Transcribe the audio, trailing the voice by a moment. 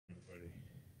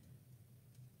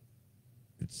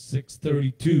It's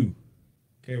 6:32.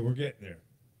 Okay, we're getting there.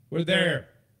 We're there.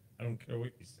 I don't care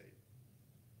what you say.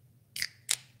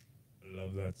 I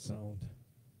love that sound.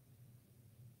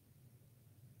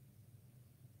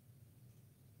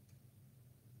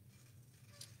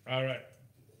 All right.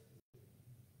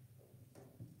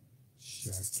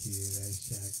 Shakira,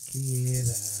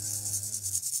 Shakira.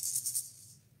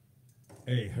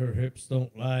 Hey, her hips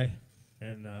don't lie.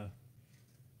 And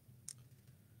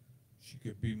she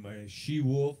could be my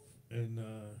she-wolf. And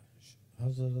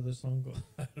how's that other song go?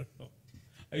 I don't know.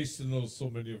 I used to know so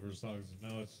many of her songs. And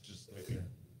now it's just like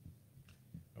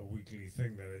a weekly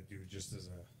thing that I do just as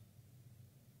a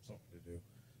something to do.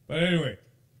 But anyway,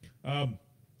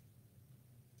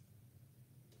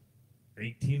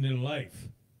 18 in life.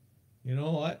 You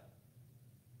know what?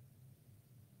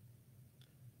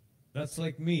 That's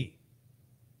like me.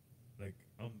 Like,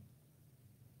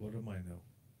 what am I now?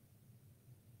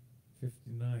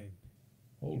 59.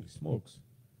 Holy smokes.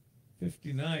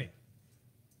 59.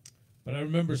 But I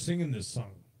remember singing this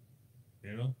song,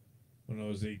 you know, when I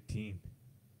was 18.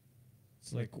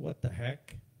 It's like, what the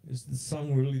heck? Is the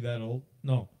song really that old?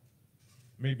 No.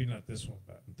 Maybe not this one,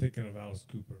 but I'm thinking of Alice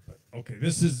Cooper. But okay,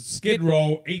 this is Skid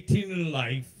Row, 18 in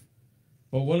life.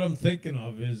 But what I'm thinking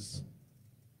of is,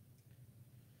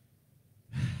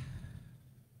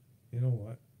 you know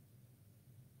what?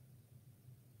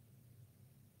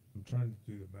 I'm trying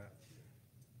to do the math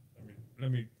here.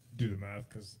 Let me do the math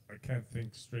because I can't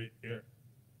think straight here.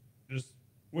 Just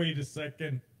wait a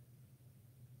second.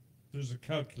 There's a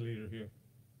calculator here.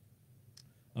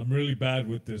 I'm really bad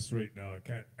with this right now. I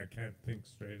can't think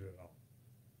straight at all.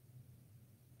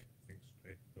 Can't think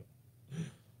straight.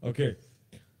 Okay.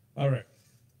 All right.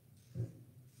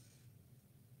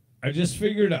 I just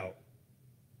figured out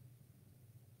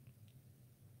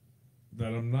that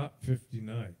I'm not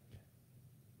 59.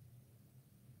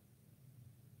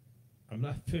 I'm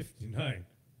not 59.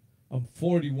 I'm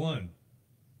 41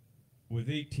 with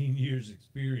 18 years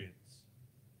experience.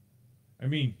 I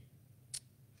mean,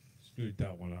 screwed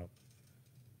that one up.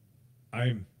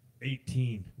 I'm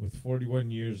 18 with 41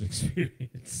 years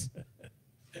experience.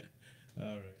 All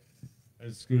right. I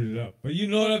screwed it up. But you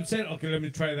know what I'm saying? Okay, let me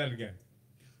try that again.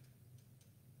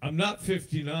 I'm not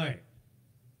 59.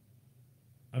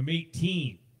 I'm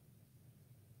 18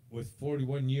 with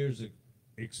 41 years of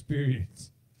experience.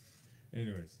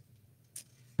 Anyways,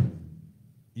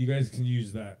 you guys can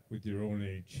use that with your own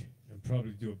age and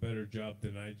probably do a better job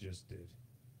than I just did.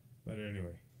 But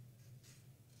anyway.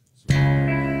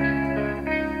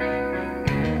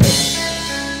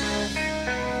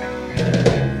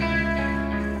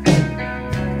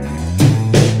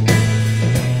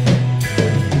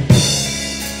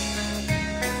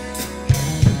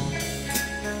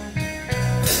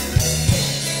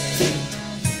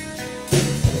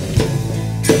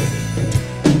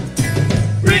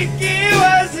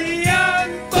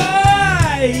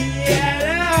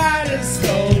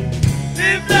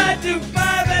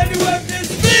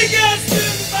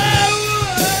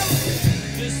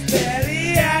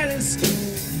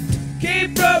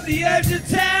 The edge of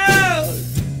town,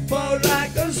 fought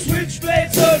like a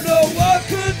switchblade, so no one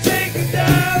could take him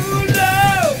down.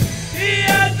 No, he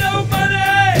had no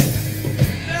money,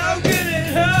 no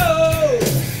getting home.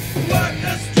 Walked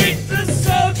the streets a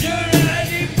soldier, and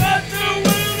he fought the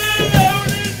world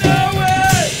alone in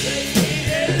nowhere. 18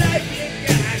 in life, you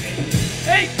got it.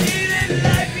 18 in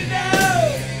life, you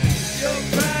know. Your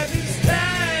prime is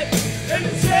time, and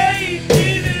it's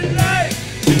 18 in life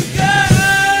to go.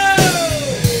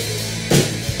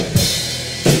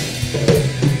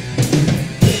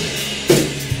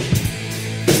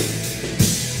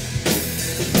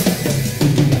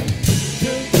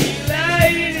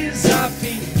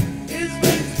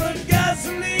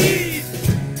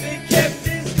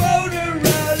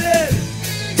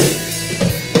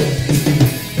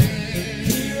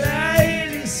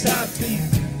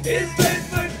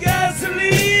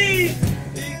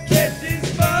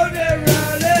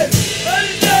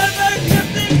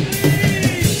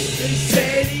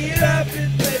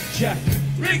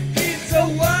 Ricky's a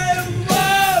wild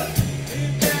one. He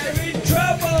married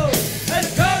trouble and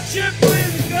courtship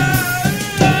with God.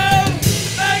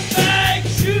 Bang, bang,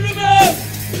 shoot him up,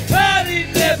 but he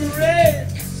never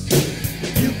ends.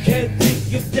 You can't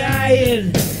think of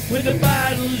dying when the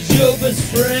bottle's your best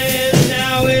friend.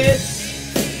 Now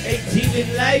it's 18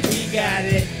 in life, you got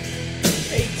it.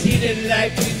 18 in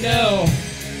life, you know.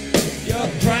 Your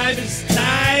prime is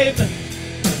time.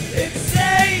 It's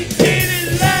 18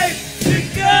 in life.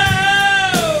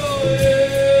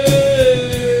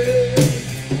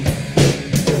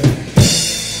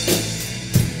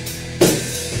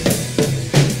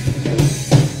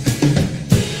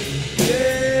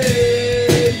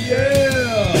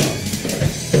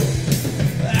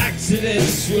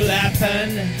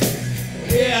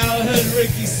 Yeah, I heard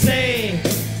Ricky say,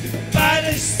 by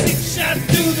the six shot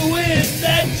through the wind,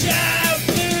 that child,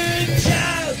 good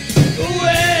child,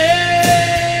 away.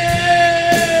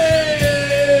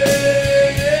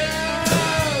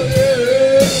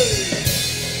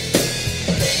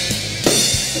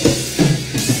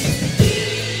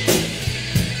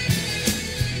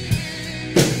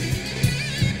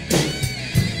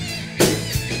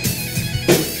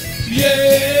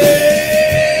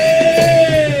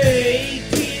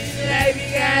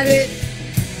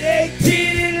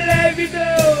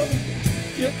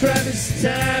 It's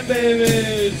time, baby.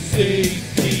 It's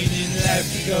 18 in life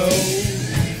to go.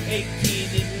 18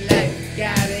 in life,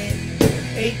 got it.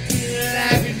 18 in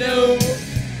life, you know.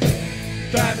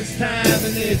 Driver's time,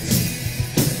 and it's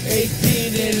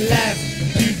 18 in life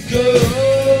to go.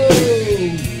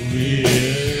 Yeah.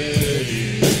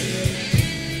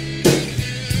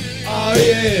 Oh,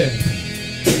 yeah.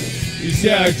 You see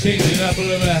how I'm changing up a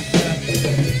little bit?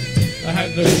 I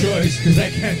have no choice because I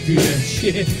can't do that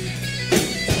shit.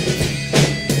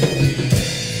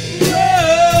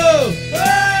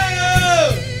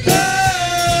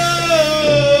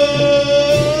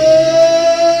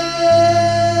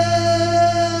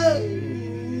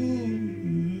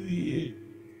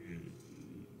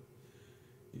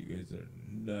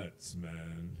 Nuts,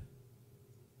 man.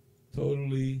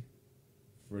 Totally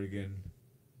friggin'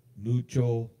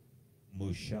 mucho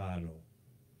mushado.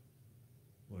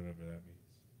 Whatever that means.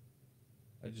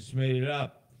 I just made it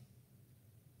up.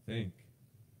 Think.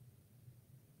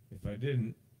 If I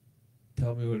didn't,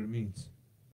 tell me what it means.